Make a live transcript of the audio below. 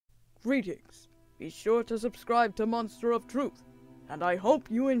Greetings. Be sure to subscribe to Monster of Truth, and I hope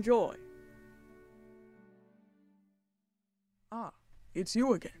you enjoy. Ah, it's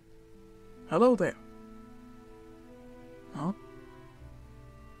you again. Hello there. Huh?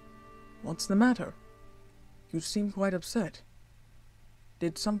 What's the matter? You seem quite upset.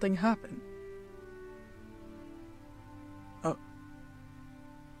 Did something happen?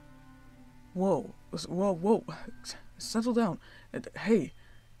 Whoa. Settle down. Hey,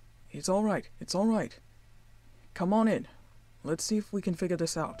 it's alright, it's alright. Come on in. Let's see if we can figure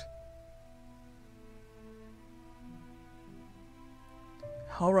this out.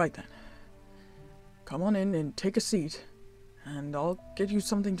 Alright then. Come on in and take a seat, and I'll get you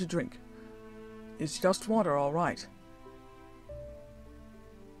something to drink. It's just water, alright?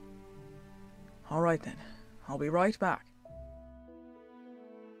 Alright then. I'll be right back.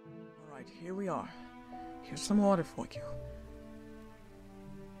 Alright, here we are. Here's some water for you.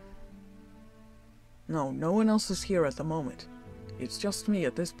 No one else is here at the moment. It's just me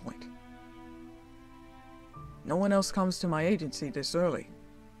at this point. No one else comes to my agency this early.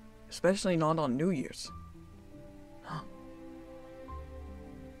 Especially not on New Year's. Huh.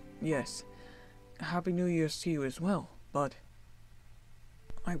 Yes. Happy New Year's to you as well, but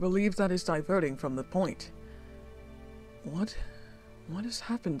I believe that is diverting from the point. What has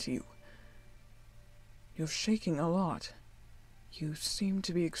happened to you? You're shaking a lot. You seem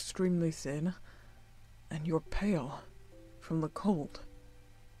to be extremely thin, and you're pale from the cold.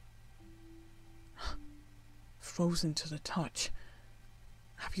 Frozen to the touch.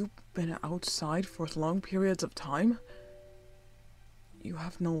 Have you been outside for long periods of time? You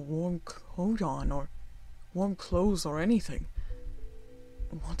have no warm coat on, or warm clothes or anything.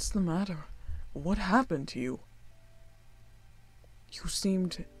 What's the matter? What happened to you? You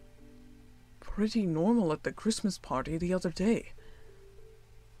seemed pretty normal at the Christmas party the other day.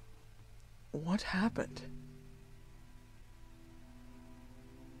 What happened?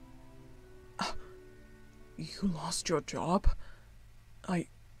 You lost your job?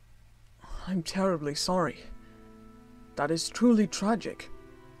 I'm terribly sorry. That is truly tragic.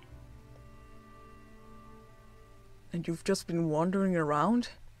 And you've just been wandering around?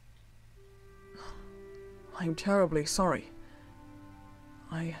 I'm terribly sorry.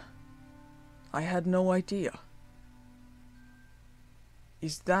 I had no idea.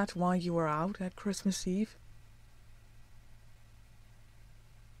 Is that why you were out at Christmas Eve?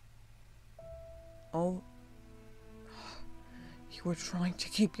 Oh, you were trying to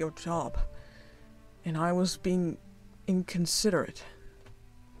keep your job, and I was being inconsiderate.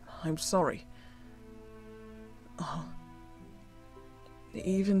 I'm sorry.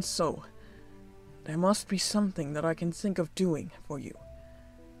 Even so, there must be something that I can think of doing for you.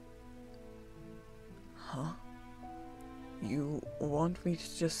 Huh? You want me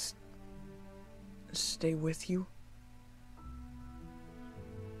to just stay with you?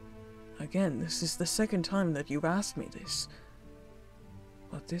 Again, this is the second time that you've asked me this.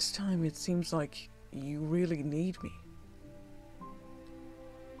 But this time it seems like you really need me.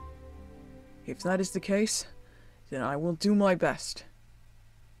 If that is the case, then I will do my best.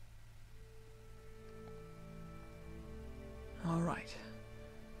 Alright.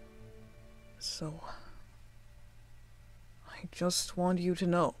 So, I just want you to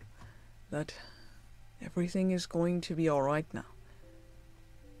know that everything is going to be alright now.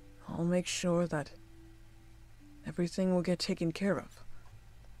 I'll make sure that everything will get taken care of.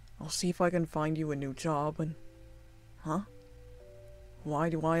 I'll see if I can find you a new job and... Huh? Why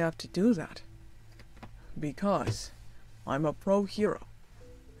do I have to do that? Because I'm a pro hero.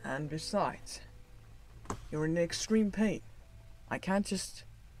 And besides, you're in extreme pain. I can't just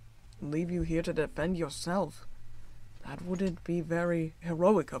leave you here to defend yourself. That wouldn't be very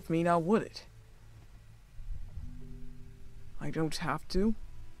heroic of me now, would it? I don't have to.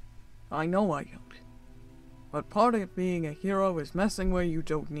 I know I don't. But part of being a hero is messing where you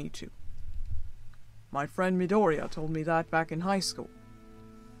don't need to. My friend Midoriya told me that back in high school.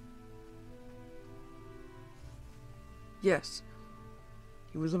 Yes,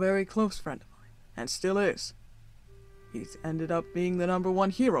 he was a very close friend of mine, and still is. He's ended up being the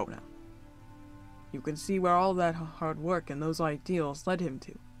 #1 hero now. You can see where all that hard work and those ideals led him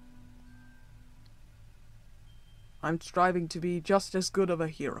to. I'm striving to be just as good of a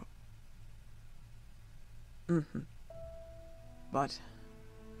hero. But,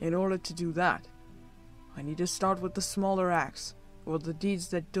 in order to do that, I need to start with the smaller acts, or the deeds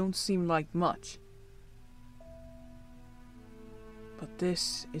that don't seem like much. But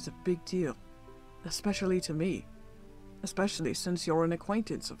this is a big deal, especially to me, especially since you're an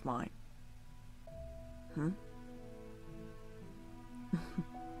acquaintance of mine.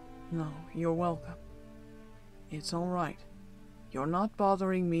 No, you're welcome. It's all right. You're not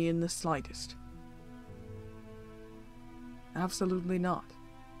bothering me in the slightest. Absolutely not.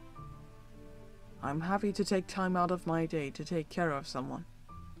 I'm happy to take time out of my day to take care of someone.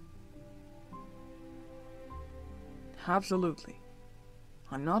 Absolutely.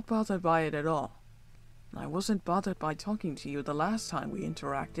 I'm not bothered by it at all. I wasn't bothered by talking to you the last time we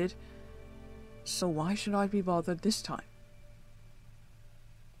interacted, so why should I be bothered this time?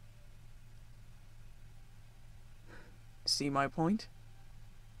 See my point?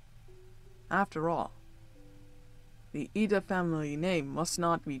 After all, the Iida family name must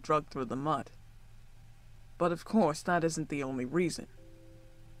not be dragged through the mud. But of course, that isn't the only reason.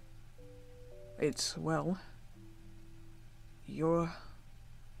 It's, well, you're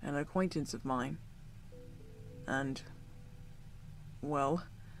an acquaintance of mine. And, well,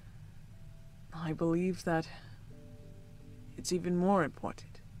 I believe that it's even more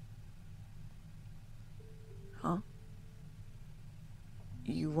important. Huh?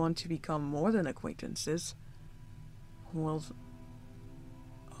 You want to become more than acquaintances? Well,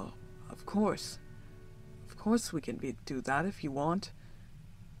 of course. Of course we can do that if you want.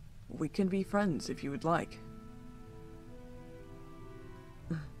 We can be friends if you would like.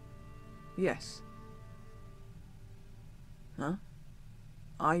 Yes. Huh?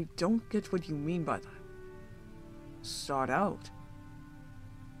 I don't get what you mean by that. Start out.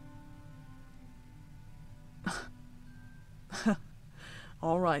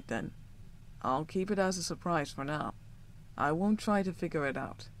 Alright then. I'll keep it as a surprise for now. I won't try to figure it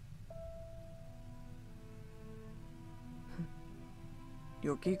out.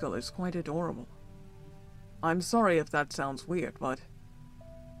 Your giggle is quite adorable. I'm sorry if that sounds weird, but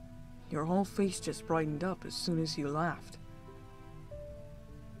your whole face just brightened up as soon as you laughed.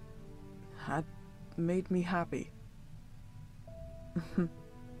 That made me happy.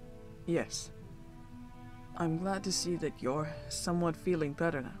 Yes. I'm glad to see that you're somewhat feeling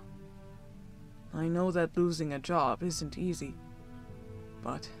better now. I know that losing a job isn't easy,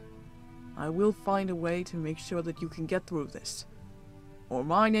 but I will find a way to make sure that you can get through this. Or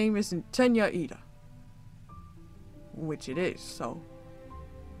my name isn't Tenya Iida. Which it is, so...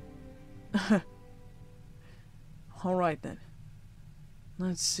 Alright then.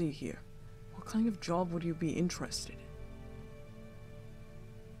 Let's see here. What kind of job would you be interested in?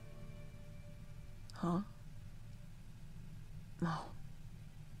 Huh? Oh.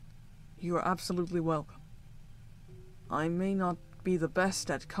 You are absolutely welcome. I may not be the best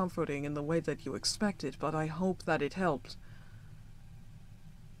at comforting in the way that you expected, but I hope that it helps.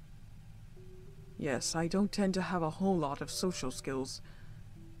 Yes, I don't tend to have a whole lot of social skills,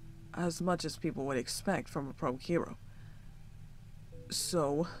 as much as people would expect from a pro hero.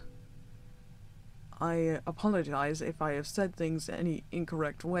 So, I apologize if I have said things any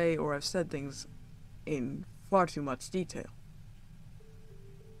incorrect way or have said things in far too much detail.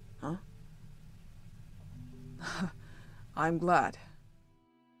 Huh? I'm glad.